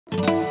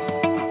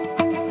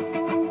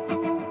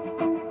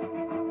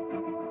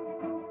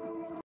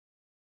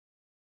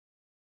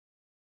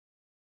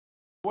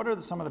what are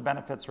some of the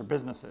benefits for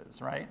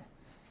businesses, right?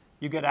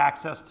 You get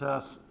access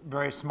to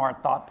very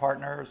smart thought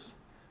partners.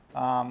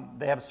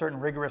 They have certain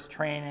rigorous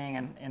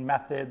training and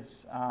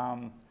methods,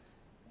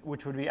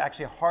 which would be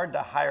actually hard to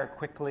hire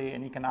quickly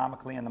and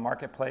economically in the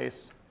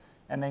marketplace.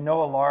 And they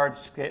know a large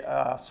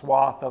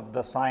swath of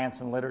the science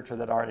and literature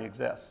that already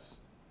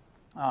exists.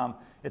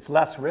 It's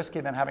less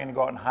risky than having to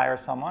go out and hire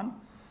someone.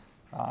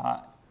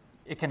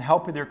 It can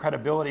help with your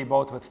credibility,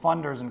 both with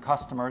funders and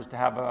customers, to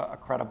have a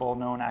credible,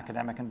 known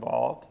academic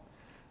involved.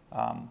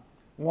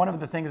 One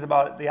of the things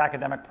about the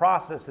academic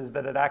process is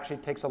that it actually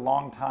takes a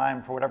long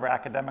time for whatever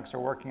academics are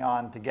working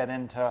on to get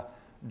into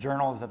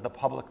journals that the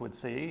public would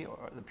see,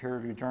 or the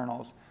peer-reviewed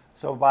journals.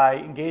 So by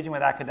engaging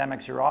with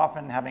academics, you're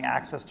often having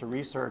access to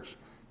research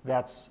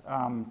that's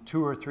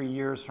 2 or 3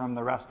 years from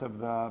the rest of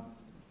the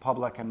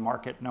public and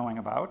market knowing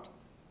about.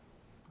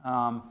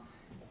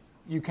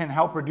 You can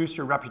help reduce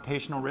your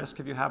reputational risk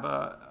if you have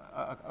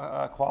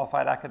a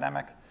qualified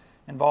academic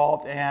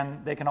involved,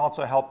 and they can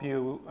also help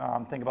you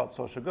think about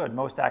social good.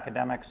 Most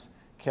academics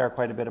care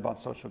quite a bit about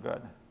social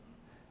good.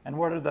 And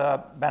what are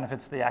the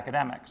benefits to the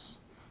academics?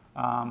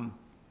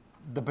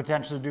 The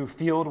potential to do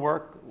field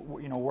work,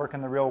 work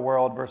in the real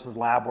world versus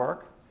lab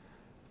work.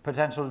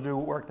 Potential to do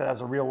work that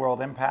has a real world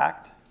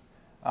impact.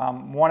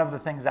 One of the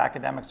things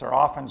academics are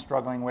often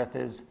struggling with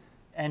is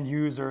end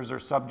users or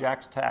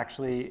subjects to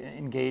actually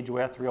engage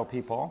with, real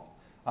people.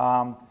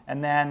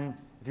 And then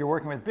if you're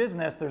working with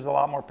business, there's a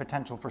lot more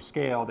potential for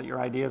scale, that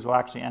your ideas will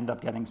actually end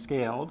up getting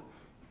scaled.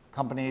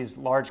 Companies,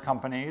 large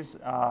companies,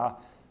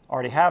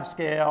 already have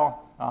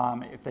scale.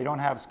 If they don't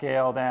have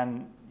scale,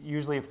 then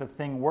usually if the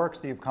thing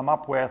works that you've come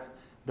up with,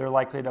 they're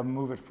likely to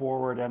move it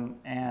forward.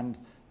 And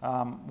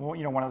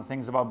one of the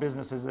things about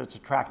business is it's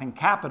attracting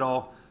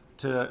capital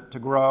to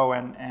grow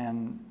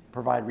and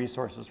provide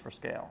resources for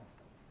scale.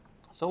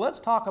 So let's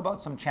talk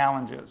about some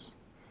challenges.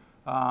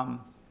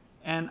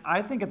 And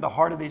I think at the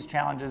heart of these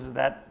challenges is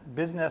that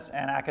business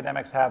and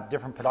academics have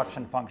different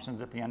production functions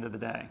at the end of the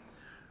day,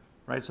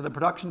 right? So the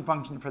production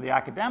function for the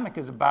academic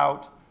is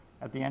about,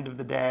 at the end of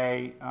the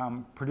day,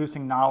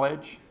 producing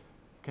knowledge,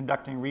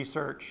 conducting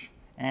research,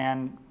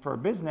 and for a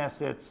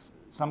business, it's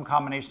some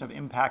combination of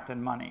impact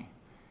and money.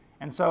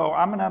 And so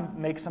I'm going to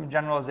make some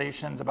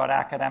generalizations about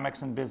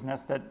academics and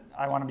business that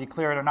I want to be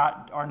clear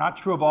are not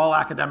true of all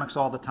academics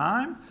all the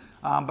time,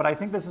 but I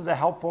think this is a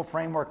helpful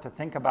framework to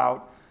think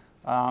about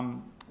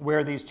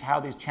how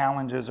these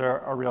challenges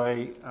are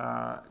really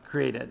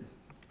created.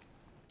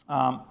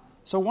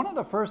 So one of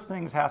the first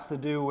things has to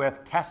do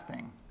with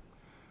testing,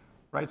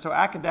 right? So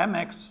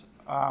academics,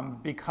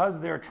 because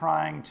they're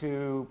trying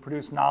to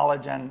produce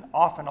knowledge and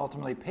often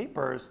ultimately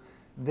papers,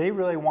 they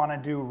really want to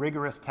do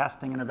rigorous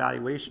testing and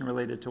evaluation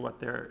related to what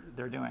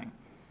they're doing.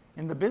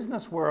 In the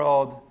business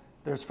world,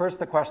 there's first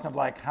the question of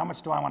how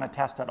much do I want to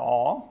test at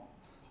all?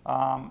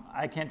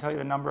 I can't tell you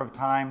the number of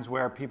times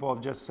where people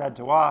have just said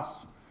to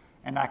us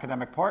and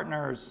academic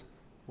partners,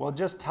 well,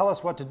 just tell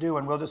us what to do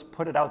and we'll just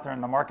put it out there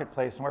in the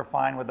marketplace and we're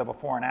fine with the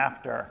before and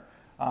after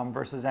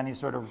versus any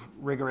sort of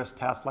rigorous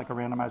test like a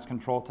randomized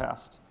control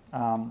test.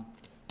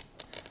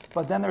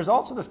 But then there's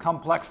also this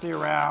complexity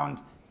around,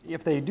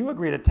 if they do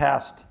agree to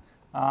test,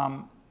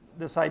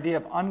 this idea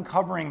of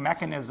uncovering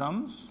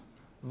mechanisms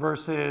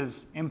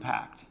versus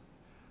impact,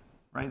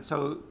 right?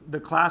 So the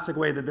classic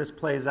way that this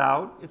plays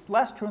out, it's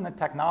less true in the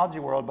technology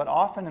world, but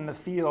often in the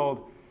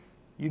field,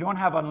 you don't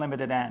have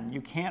unlimited N.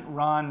 You can't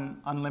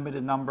run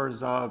unlimited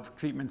numbers of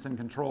treatments and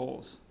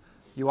controls.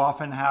 You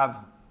often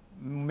have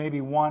maybe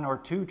 1 or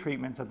 2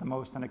 treatments at the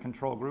most in a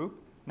control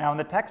group. Now in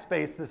the tech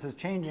space, this is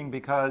changing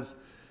because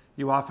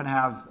you often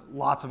have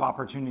lots of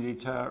opportunity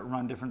to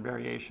run different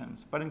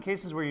variations. But in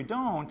cases where you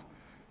don't,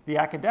 the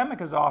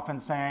academic is often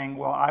saying,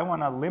 well, I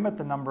want to limit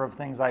the number of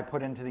things I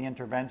put into the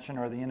intervention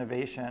or the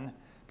innovation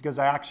because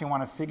I actually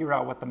want to figure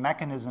out what the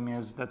mechanism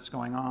is that's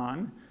going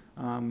on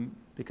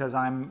because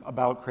I'm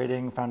about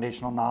creating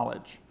foundational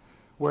knowledge.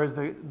 Whereas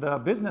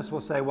the business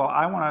will say, well,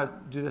 I want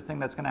to do the thing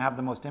that's going to have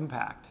the most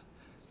impact.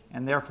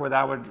 And therefore,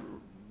 that would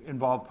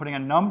involve putting a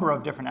number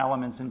of different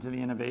elements into the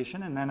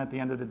innovation. And then at the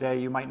end of the day,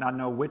 you might not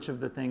know which of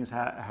the things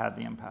had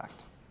the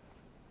impact.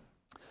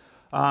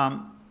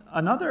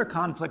 Another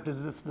conflict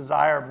is this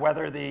desire of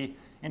whether the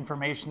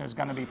information is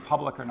going to be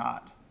public or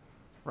not,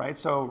 right?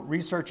 So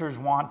researchers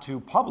want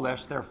to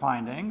publish their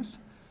findings.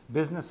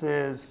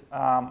 Businesses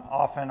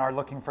often are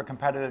looking for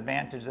competitive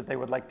advantage that they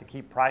would like to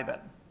keep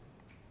private.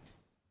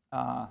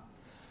 A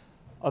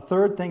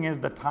third thing is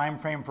the time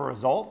frame for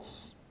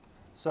results.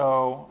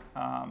 So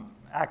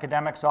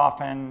academics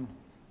often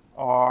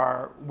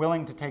are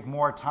willing to take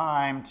more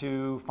time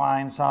to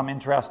find some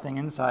interesting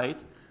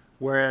insight,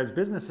 whereas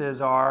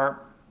businesses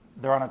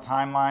they're on a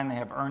timeline, they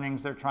have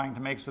earnings they're trying to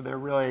make, so they're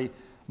really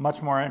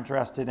much more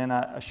interested in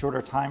a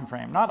shorter time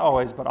frame. Not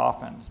always, but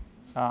often.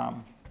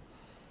 And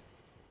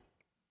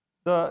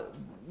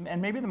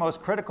maybe the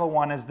most critical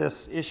one is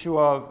this issue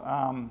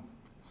of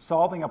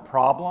solving a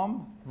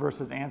problem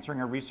versus answering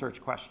a research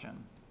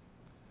question.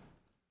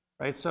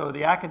 Right? So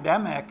the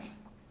academic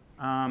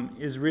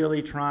is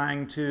really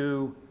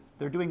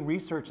they're doing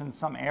research in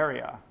some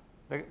area.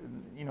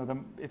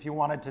 if you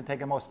wanted to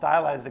take a most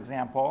stylized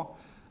example,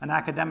 an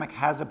academic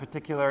has a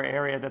particular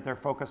area that they're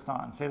focused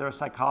on. Say they're a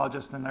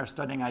psychologist and they're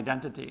studying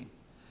identity.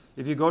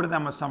 If you go to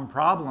them with some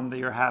problem that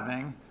you're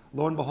having,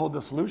 lo and behold,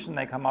 the solution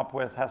they come up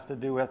with has to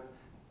do with,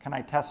 can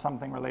I test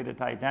something related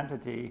to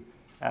identity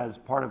as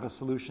part of a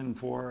solution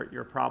for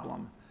your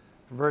problem?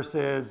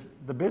 Versus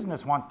the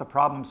business wants the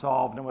problem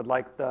solved and would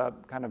like the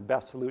kind of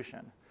best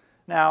solution.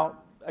 Now,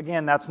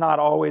 again, that's not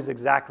always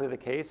exactly the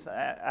case.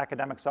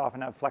 Academics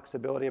often have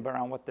flexibility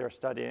around what they're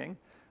studying,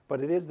 but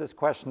it is this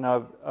question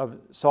of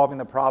solving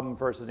the problem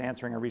versus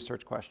answering a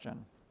research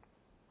question.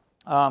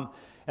 And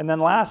then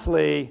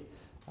lastly,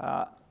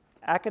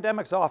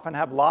 academics often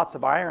have lots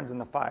of irons in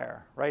the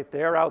fire, right?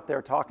 They're out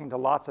there talking to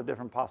lots of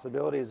different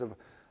possibilities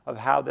of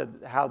how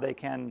they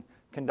can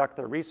conduct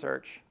their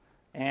research.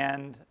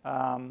 And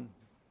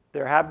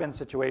there have been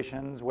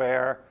situations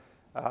where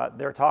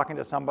they're talking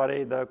to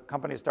somebody, the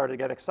company started to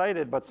get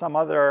excited, but some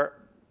other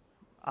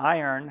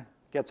iron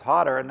gets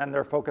hotter, and then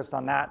they're focused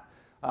on that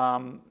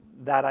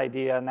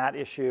idea and that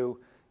issue,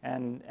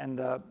 and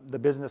the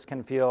business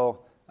can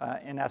feel,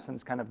 in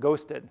essence, kind of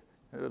ghosted.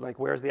 Like,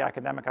 where's the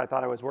academic I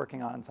thought I was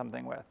working on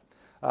something with?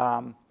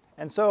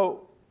 And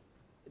so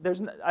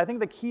I think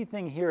the key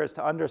thing here is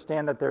to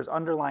understand that there's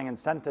underlying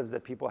incentives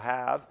that people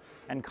have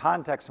and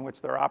context in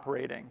which they're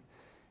operating.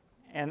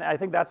 And I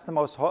think that's the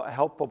most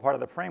helpful part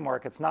of the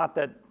framework. It's not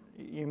that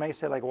you may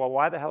say, like, well,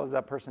 why the hell is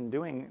that person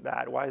doing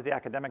that? Why is the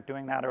academic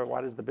doing that? Or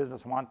why does the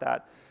business want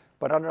that?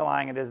 But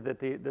underlying it is that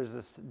there's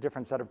this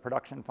different set of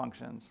production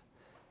functions.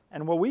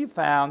 And what we've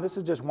found, this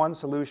is just one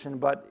solution,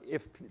 but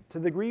if to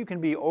the degree you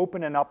can be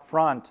open and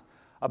upfront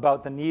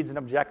about the needs and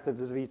objectives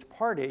of each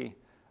party,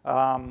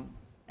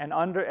 and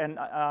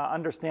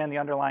understand the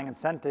underlying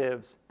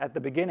incentives at the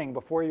beginning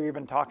before you're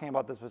even talking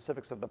about the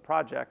specifics of the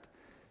project,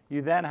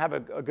 you then have a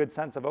good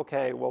sense of,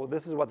 okay, well,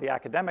 this is what the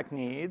academic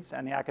needs,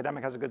 and the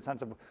academic has a good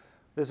sense of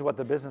this is what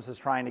the business is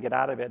trying to get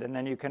out of it, and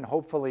then you can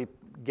hopefully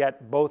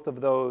get both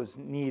of those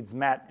needs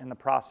met in the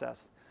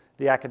process.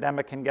 The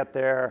academic can get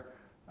the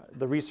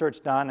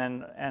research done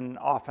and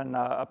often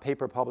a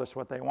paper published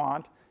what they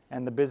want,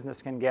 and the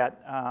business can get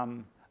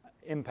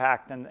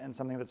impact and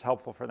something that's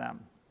helpful for them.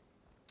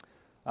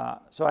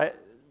 So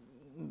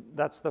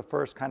that's the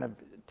first kind of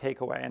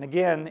takeaway. And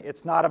again,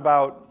 it's not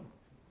about,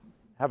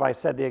 have I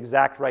said the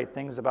exact right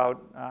things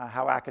about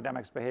how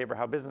academics behave or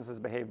how businesses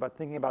behave, but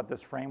thinking about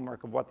this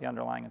framework of what the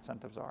underlying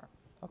incentives are.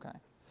 Okay.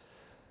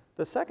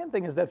 The second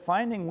thing is that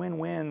finding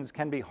win-wins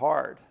can be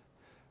hard.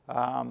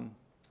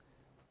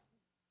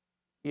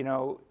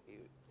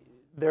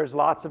 There's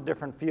lots of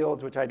different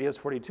fields which Ideas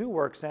 42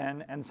 works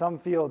in, and some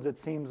fields it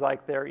seems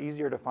like they're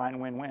easier to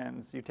find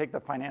win-wins. You take the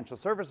financial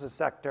services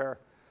sector,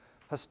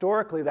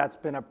 historically that's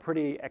been a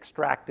pretty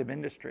extractive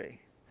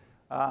industry.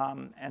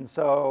 And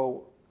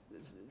so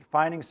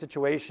finding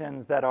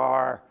situations that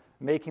are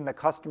making the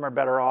customer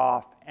better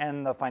off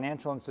and the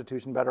financial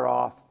institution better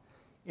off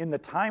in the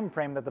time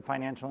frame that the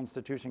financial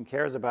institution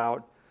cares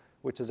about,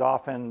 which is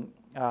often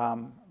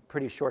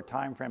pretty short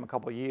time frame, a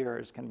couple of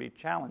years, can be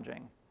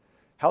challenging.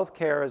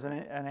 Healthcare is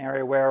an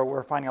area where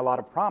we're finding a lot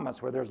of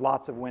promise, where there's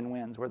lots of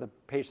win-wins, where the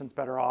patient's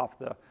better off,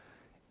 the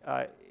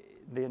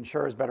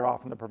insurer's better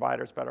off, and the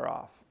provider's better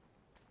off.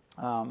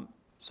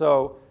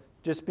 So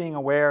just being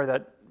aware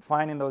that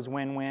finding those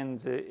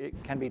win-wins, it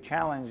can be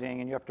challenging,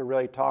 and you have to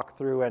really talk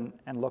through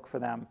and look for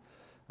them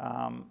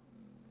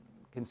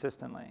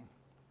consistently.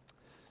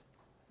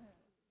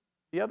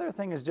 The other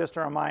thing is just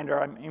a reminder,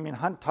 I mean,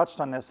 Hunt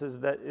touched on this, is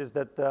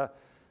that the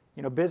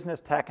business,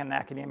 tech, and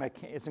academia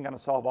isn't going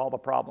to solve all the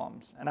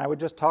problems. And I would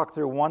just talk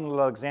through one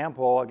little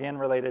example, again,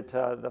 related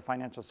to the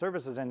financial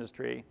services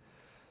industry.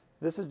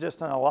 This is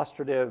just an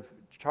illustrative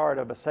chart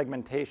of a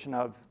segmentation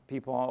of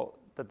people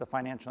that the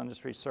financial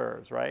industry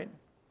serves, right?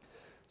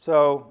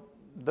 So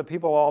the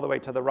people all the way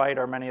to the right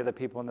are many of the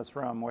people in this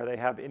room where they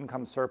have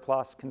income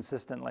surplus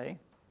consistently,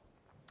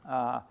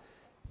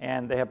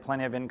 and they have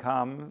plenty of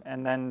income,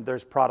 and then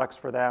there's products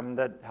for them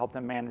that help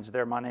them manage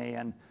their money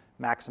and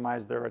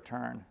maximize their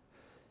return.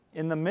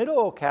 In the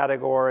middle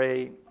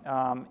category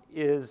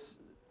is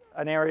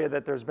an area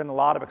that there's been a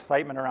lot of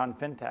excitement around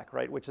fintech,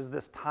 right, which is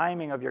this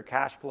timing of your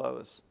cash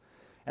flows.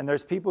 And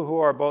there's people who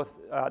are both,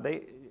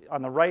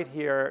 on the right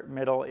here,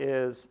 middle,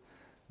 is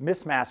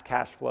mismatched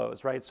cash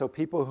flows, right? So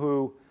people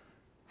who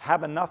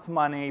have enough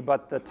money,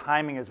 but the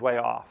timing is way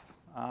off.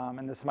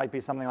 And this might be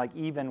something like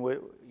Even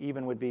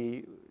would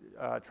be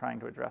trying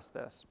to address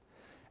this.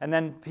 And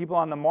then people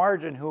on the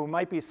margin who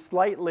might be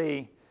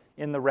slightly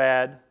in the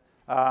red,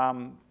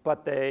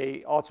 but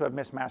they also have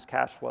mismatched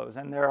cash flows.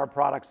 And there are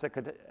products that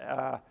could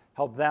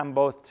help them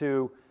both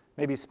to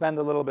maybe spend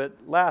a little bit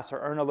less or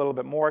earn a little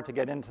bit more to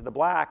get into the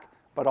black,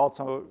 but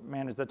also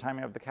manage the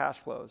timing of the cash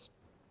flows.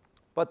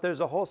 But there's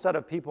a whole set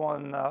of people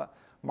in the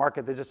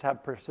market that just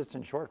have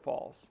persistent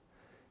shortfalls.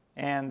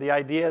 And the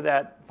idea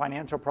that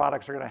financial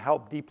products are going to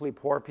help deeply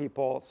poor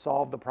people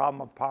solve the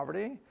problem of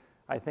poverty,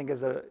 I think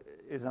is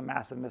a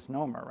massive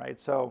misnomer, right?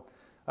 So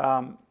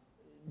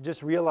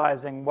just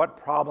realizing what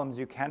problems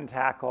you can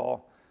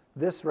tackle.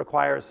 This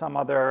requires some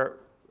other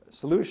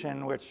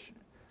solution, which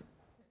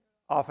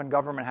often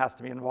government has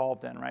to be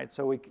involved in, right?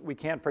 So we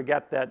can't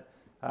forget that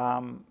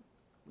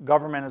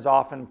government is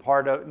often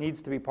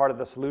needs to be part of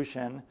the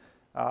solution,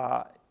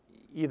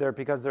 either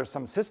because there's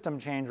some system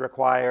change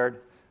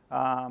required,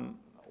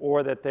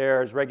 or that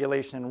there's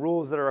regulation and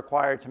rules that are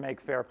required to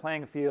make fair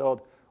playing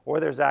field, or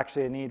there's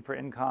actually a need for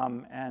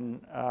income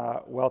and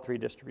wealth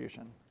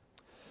redistribution.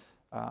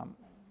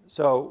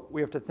 So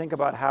we have to think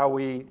about how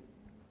we,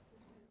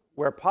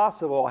 where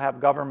possible, have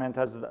government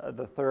as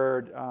the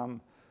third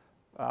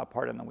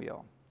part in the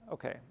wheel.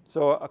 Okay,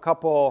 so a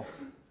couple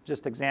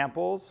just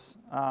examples.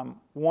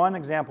 One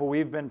example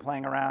we've been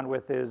playing around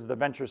with is the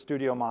venture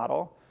studio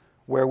model,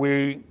 where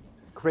we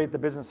create the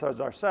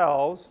businesses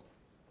ourselves,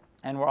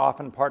 and we're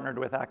often partnered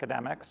with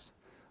academics.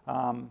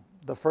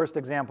 The first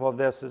example of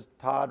this is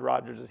Todd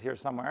Rogers is here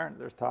somewhere.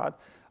 There's Todd.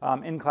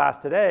 In Class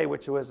Today,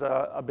 which was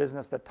a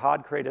business that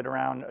Todd created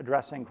around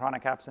addressing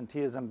chronic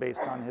absenteeism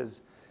based on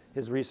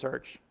his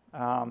research.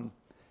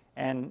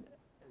 And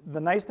the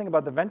nice thing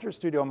about the venture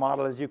studio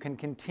model is you can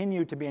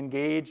continue to be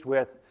engaged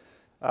with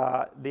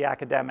the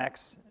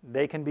academics.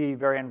 They can be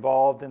very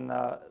involved in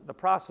the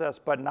process,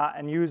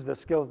 and use the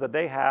skills that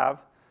they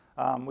have,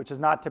 which is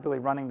not typically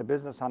running the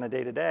business on a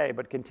day-to-day,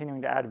 but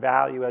continuing to add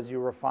value as you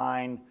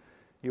refine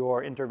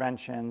your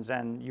interventions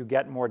and you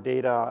get more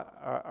data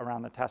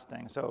around the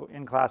testing. So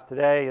In Class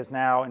Today is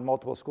now in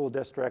multiple school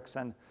districts,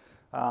 and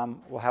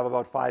we'll have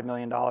about $5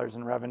 million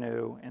in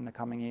revenue in the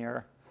coming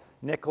year.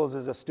 Nichols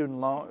is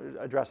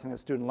addressing the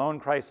student loan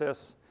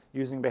crisis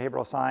using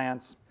behavioral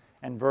science,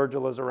 and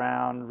Virgil is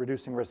around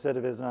reducing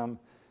recidivism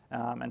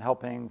and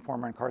helping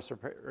former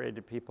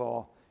incarcerated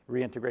people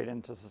reintegrate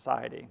into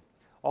society.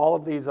 All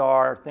of these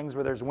are things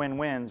where there's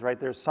win-wins, right?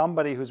 There's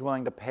somebody who's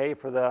willing to pay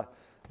for the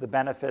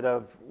benefit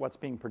of what's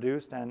being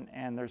produced,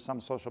 and there's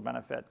some social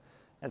benefit.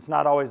 It's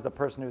not always the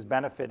person who's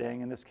benefiting,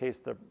 in this case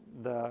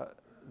the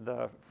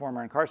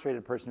former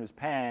incarcerated person who's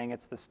paying,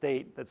 it's the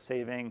state that's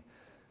saving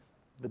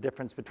the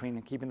difference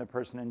between keeping the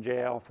person in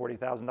jail,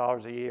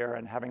 $40,000 a year,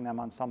 and having them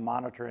on some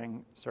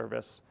monitoring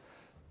service,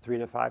 $3,000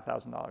 to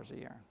 $5,000 a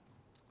year.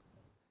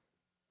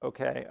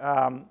 Okay,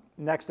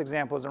 next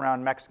example is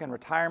around Mexican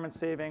retirement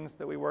savings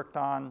that we worked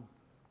on.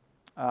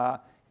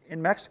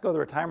 In Mexico, the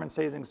retirement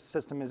savings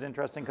system is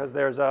interesting because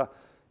there's a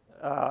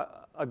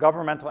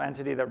governmental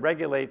entity that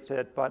regulates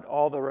it, but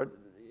all the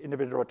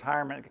individual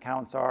retirement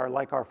accounts are,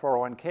 like our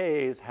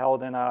 401ks,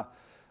 held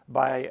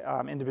by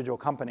individual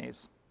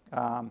companies.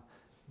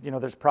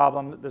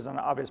 There's an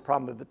obvious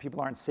problem that the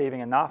people aren't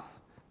saving enough.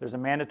 There's a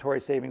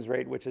mandatory savings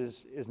rate, which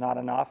is not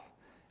enough.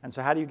 And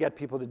so how do you get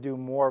people to do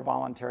more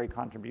voluntary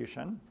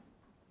contribution?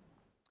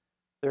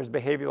 There's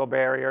behavioral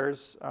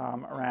barriers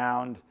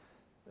around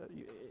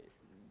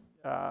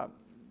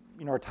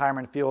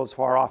retirement feels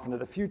far off into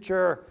the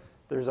future.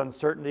 There's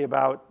uncertainty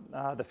about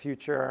the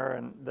future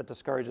and that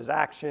discourages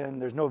action.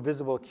 There's no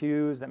visible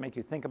cues that make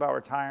you think about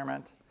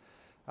retirement.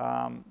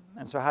 And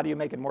so how do you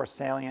make it more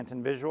salient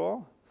and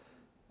visual?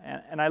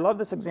 And I love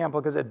this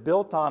example because it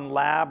built on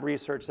lab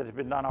research that had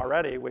been done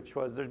already, which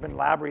was there's been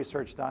lab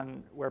research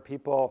done where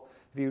people,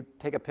 if you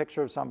take a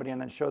picture of somebody and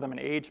then show them an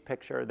age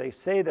picture, they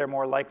say they're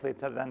more likely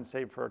to then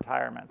save for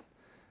retirement.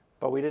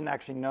 But we didn't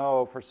actually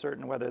know for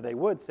certain whether they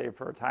would save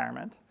for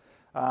retirement.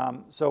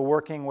 So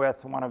working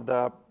with one of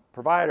the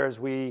providers,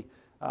 they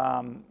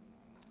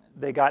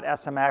got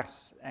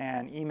SMS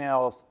and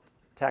emails,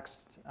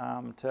 text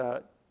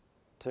to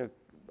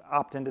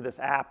opt into this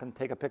app and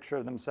take a picture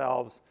of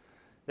themselves.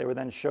 They were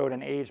then showed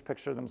an age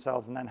picture of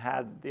themselves and then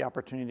had the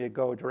opportunity to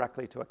go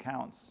directly to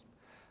accounts.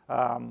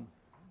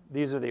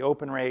 These are the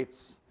open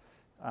rates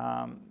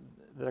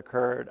that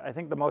occurred. I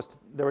think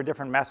there were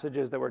different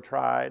messages that were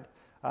tried,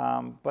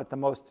 but the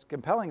most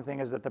compelling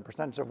thing is that the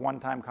percentage of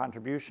one-time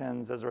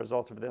contributions as a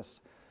result of this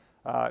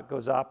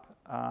goes up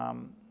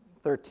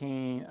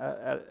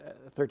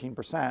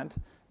 13%.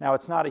 Now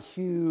it's not a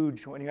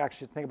huge, when you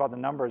actually think about the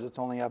numbers, it's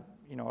only a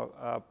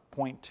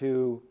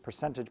 0.2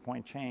 percentage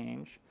point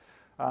change.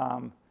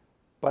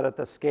 But at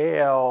the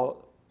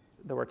scale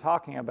that we're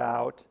talking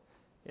about,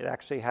 it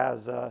actually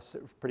has a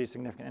pretty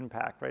significant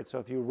impact, right? So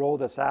if you roll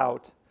this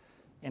out,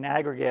 in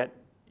aggregate,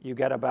 you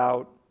get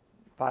about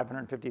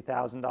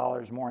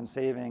 $550,000 more in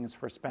savings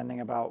for spending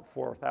about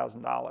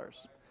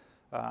 $4,000.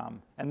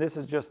 And this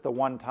is just the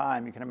one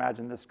time. You can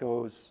imagine this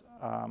goes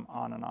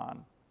on and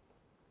on.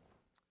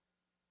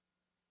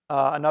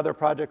 Another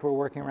project we're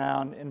working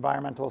around,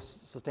 environmental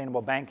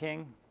sustainable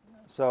banking.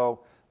 So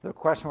the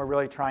question we're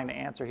really trying to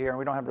answer here, and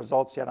we don't have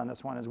results yet on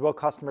this one, is will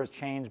customers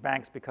change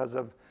banks because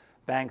of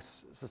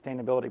banks'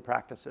 sustainability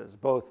practices,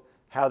 both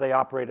how they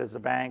operate as a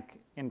bank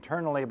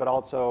internally, but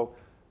also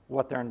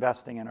what they're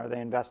investing in. Are they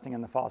investing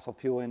in the fossil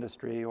fuel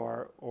industry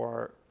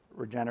or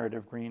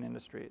regenerative green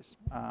industries?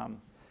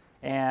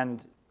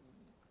 And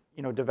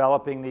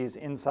developing these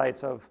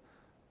insights of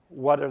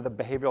what are the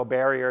behavioral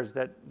barriers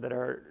that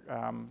are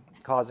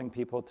causing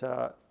people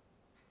to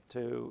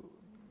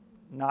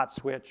not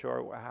switch,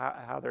 or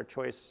how their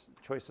choices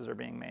are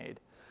being made.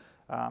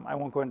 I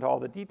won't go into all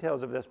the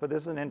details of this, but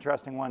this is an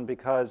interesting one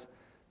because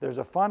there's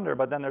a funder,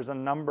 but then there's a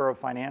number of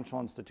financial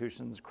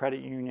institutions,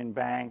 credit union,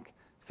 bank,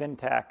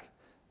 fintech,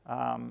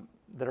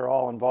 that are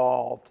all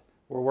involved.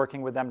 We're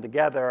working with them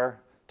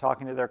together,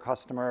 talking to their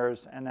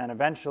customers, and then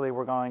eventually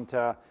we're going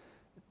to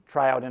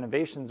try out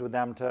innovations with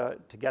them to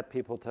get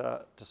people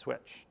to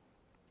switch.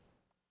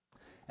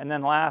 And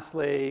then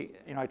lastly,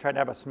 I tried to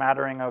have a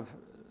smattering of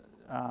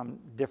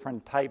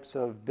different types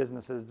of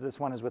businesses. This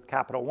one is with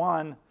Capital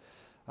One.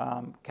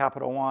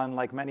 Capital One,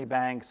 like many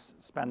banks,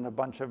 spend a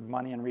bunch of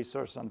money and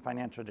resources on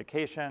financial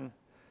education.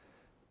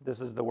 This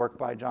is the work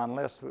by John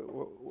Lynch,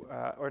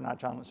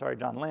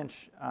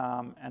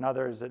 and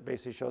others that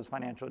basically shows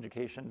financial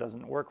education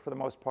doesn't work for the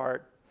most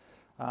part.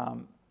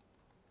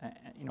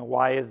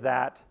 Why is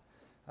that?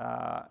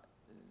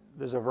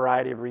 There's a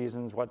variety of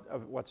reasons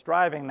what's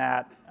driving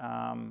that.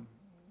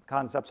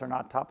 Concepts are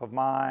not top of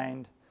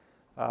mind.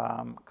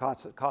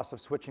 Cost of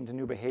switching to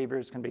new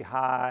behaviors can be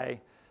high.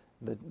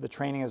 The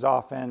training is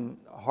often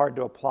hard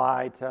to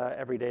apply to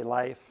everyday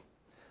life.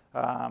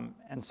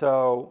 And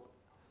so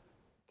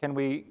can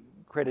we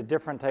create a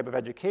different type of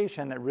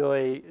education that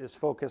really is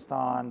focused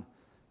on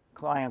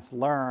clients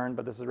learn,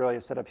 but this is really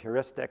a set of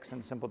heuristics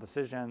and simple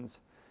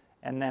decisions,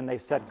 and then they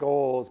set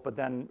goals, but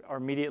then are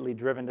immediately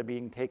driven to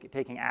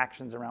taking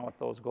actions around what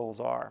those goals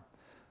are,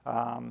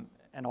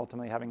 and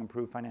ultimately having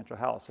improved financial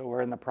health. So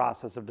we're in the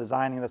process of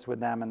designing this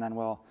with them, and then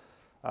we'll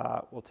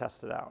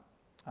test it out.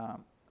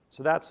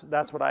 So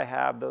that's what I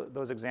have,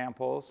 those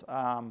examples.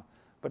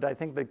 But I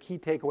think the key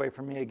takeaway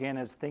for me, again,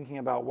 is thinking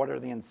about what are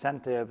the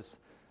incentives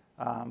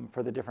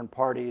for the different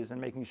parties,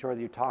 and making sure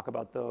that you talk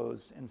about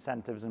those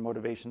incentives and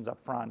motivations up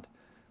front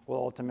will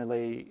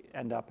ultimately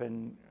end up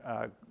in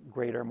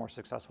greater, more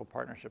successful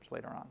partnerships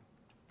later on.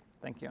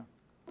 Thank you.